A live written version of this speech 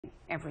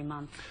every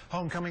month.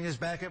 Homecoming is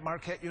back at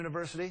Marquette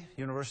University.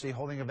 University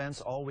holding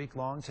events all week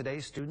long. Today,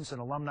 students and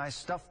alumni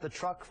stuffed the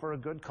truck for a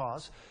good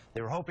cause.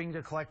 They were hoping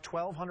to collect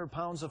 1,200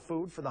 pounds of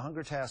food for the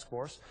Hunger Task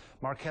Force.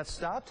 Marquette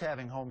stopped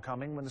having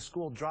homecoming when the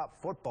school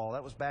dropped football.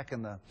 That was back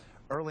in the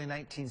early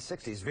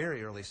 1960s,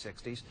 very early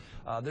 60s.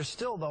 There's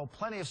still, though,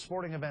 plenty of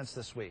sporting events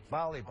this week.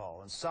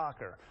 Volleyball and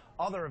soccer.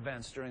 Other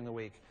events during the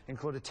week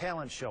include a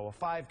talent show, a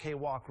 5K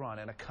walk run,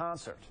 and a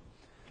concert.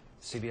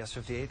 CBS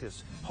 58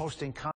 is hosting